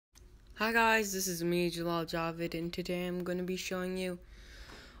Hi guys, this is me, Jalal Javid, and today I'm going to be showing you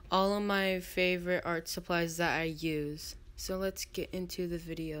all of my favorite art supplies that I use. So let's get into the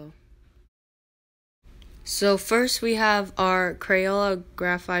video. So first we have our Crayola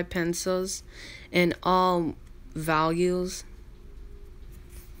graphite pencils in all values.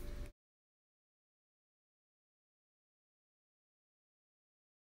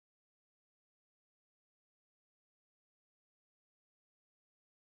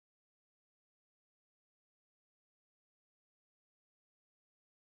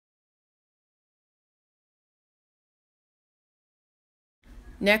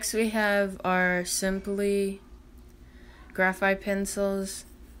 Next we have our Simply graphite pencils.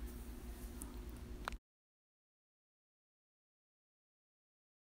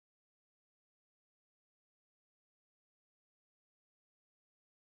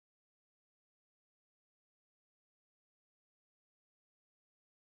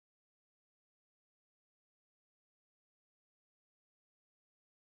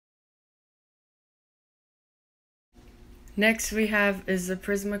 Next we have is the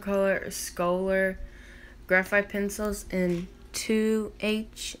Prismacolor Scholar graphite pencils in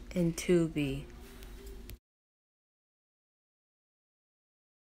 2H and 2B.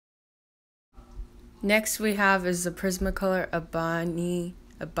 Next we have is the Prismacolor Ebony,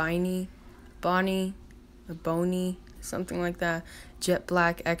 something like that, Jet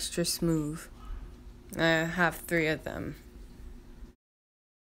Black Extra Smooth. I have 3 of them.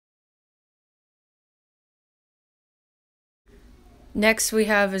 Next we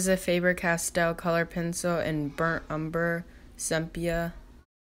have is a Faber-Castell color pencil in Burnt Umber Sepia.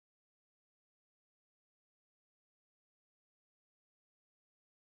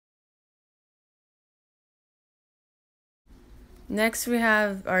 Next we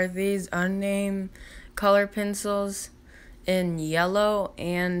have are these unnamed color pencils in yellow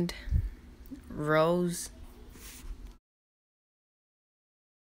and rose.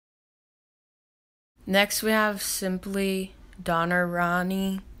 Next we have Simply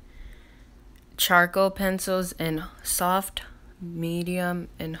Donnerani charcoal pencils in soft, medium,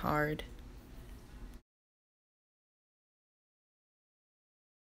 and hard.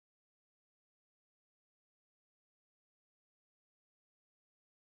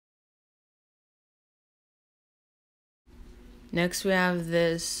 Next we have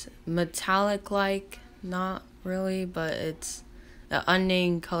this metallic-like, not really, but it's an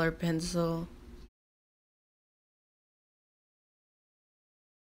unnamed color pencil.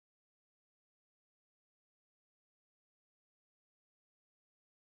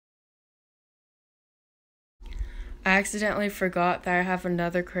 I accidentally forgot that I have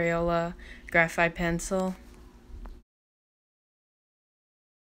another Crayola graphite pencil.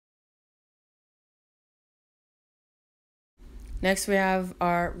 Next we have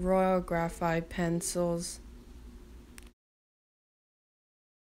our Royal graphite pencils.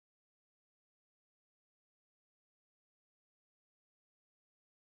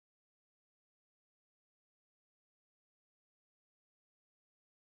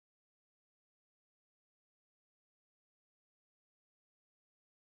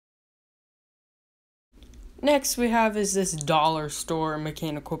 Next we have is this dollar store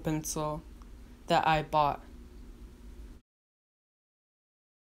mechanical pencil that I bought.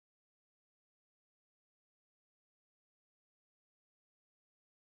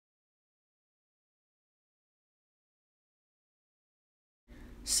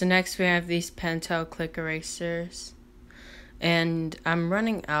 So next we have these Pentel Click Erasers. And I'm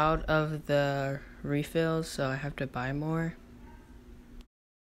running out of the refills, so I have to buy more.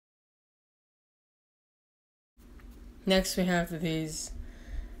 Next we have these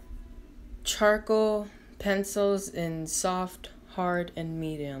charcoal pencils in soft, hard, and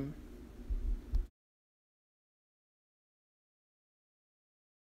medium.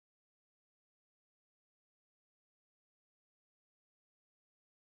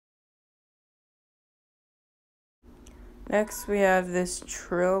 Next we have this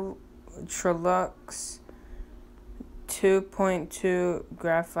Trilux 2.2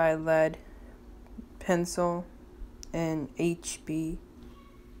 graphite lead pencil in HB.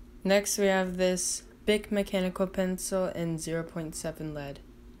 Next we have this Bic mechanical pencil in 0.7 lead.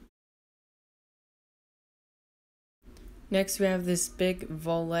 Next we have this big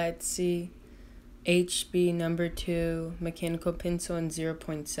Voletzi HB number 2 mechanical pencil in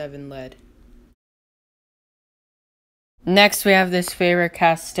 0.7 lead. Next we have this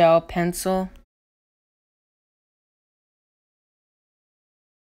Faber-Castell pencil.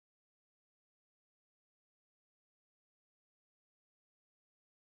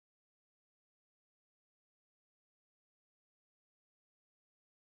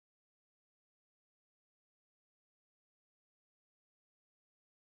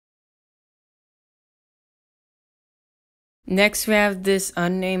 Next, we have this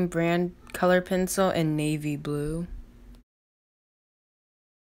unnamed brand color pencil in navy blue.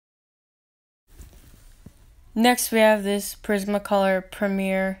 Next, we have this Prismacolor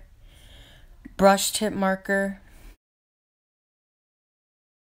Premier brush tip marker.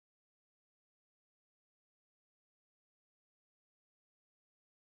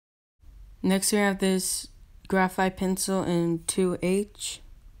 Next, we have this graphite pencil in 2H.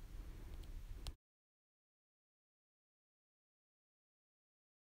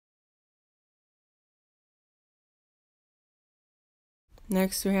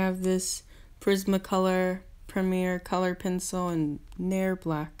 Next, we have this Prismacolor Premier color pencil in Nair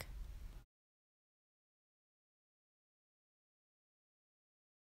Black.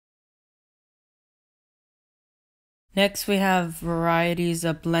 Next, we have varieties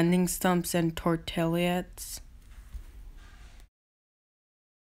of blending stumps and tortillettes.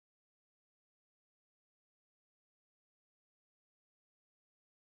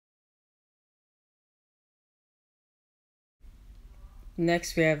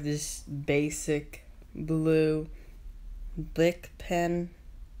 Next, we have this basic blue Bic pen.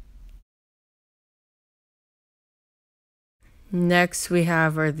 Next, we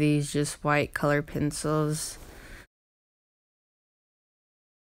have are these just white color pencils.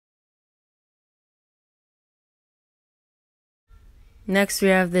 Next, we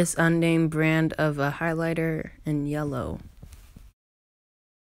have this unnamed brand of a highlighter in yellow.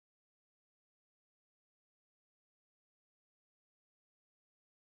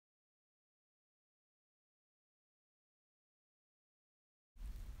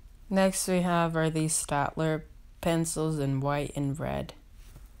 Next, we have are these Staedtler pencils in white and red.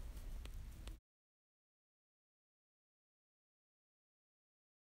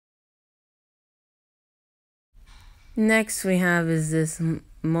 Next, we have is this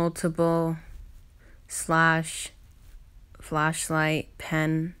multiple slash flashlight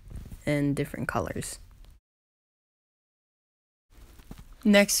pen in different colors.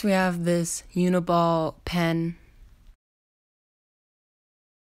 Next, we have this Uniball pen.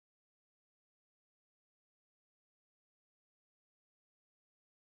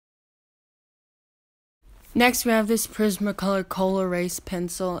 Next, we have this Prismacolor Cola Race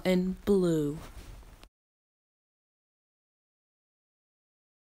pencil in blue.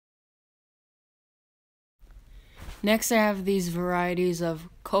 Next, I have these varieties of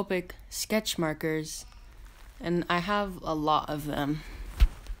Copic sketch markers, and I have a lot of them.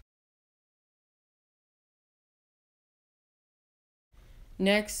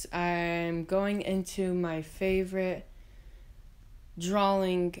 Next, I'm going into my favorite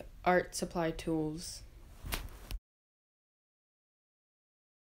drawing art supply tools.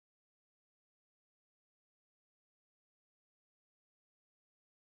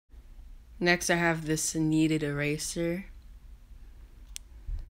 Next, I have this kneaded eraser.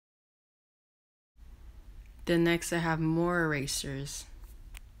 Then next, I have more erasers.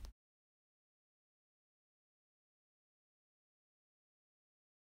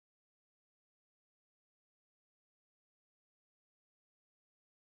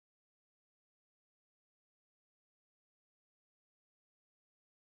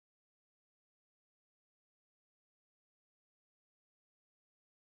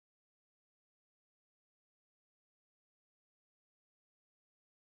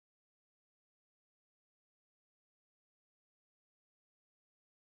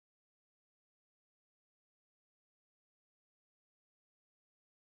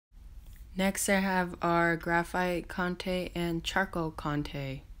 Next, I have our graphite Conte and charcoal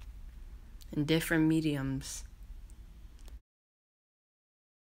Conte in different mediums.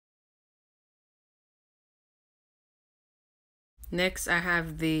 Next, I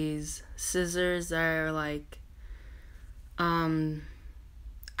have these scissors that are like,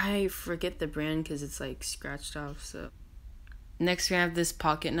 I forget the brand because it's like scratched off. So next, we have this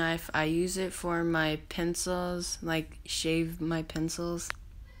pocket knife. I use it for my pencils, like shave my pencils.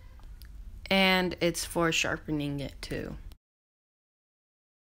 And it's for sharpening it too.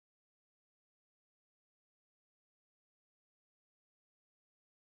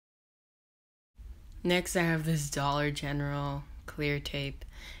 Next, I have this Dollar General clear tape.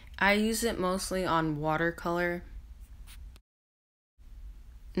 I use it mostly on watercolor.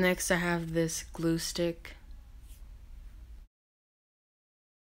 Next, I have this glue stick.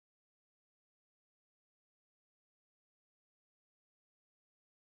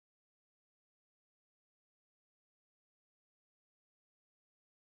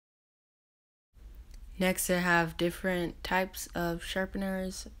 Next, I have different types of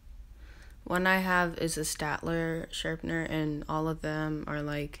sharpeners. One I have is a Staedtler sharpener, and all of them are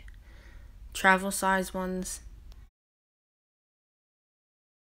like travel size ones.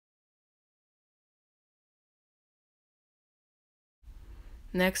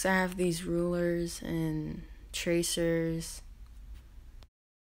 Next, I have these rulers and tracers.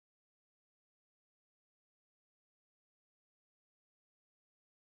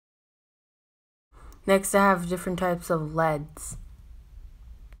 Next, I have different types of leads.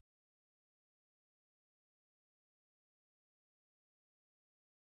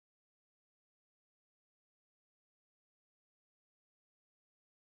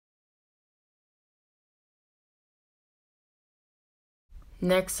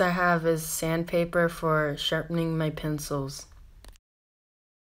 Next, I have is sandpaper for sharpening my pencils.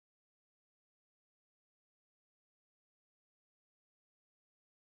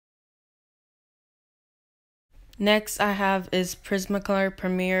 Next, I have is Prismacolor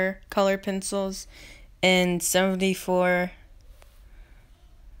Premier color pencils in 74.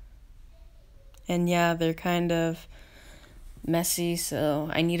 And yeah, they're kind of messy, so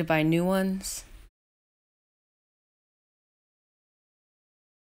I need to buy new ones.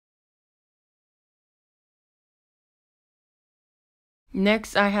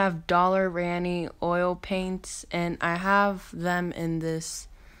 Next, I have Dollar Ranny oil paints, and I have them in this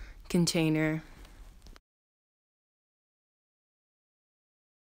container.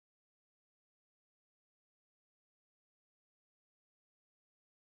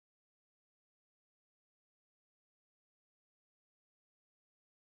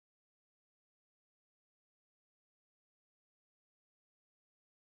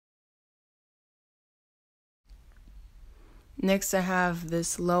 Next, I have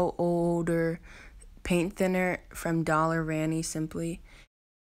this low odor paint thinner from Dollar Ranny Simply.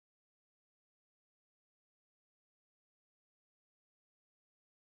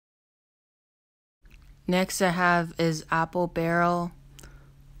 Next, I have is Apple Barrel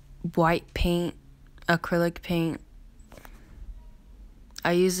white paint, acrylic paint.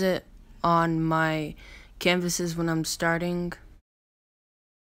 I use it on my canvases when I'm starting.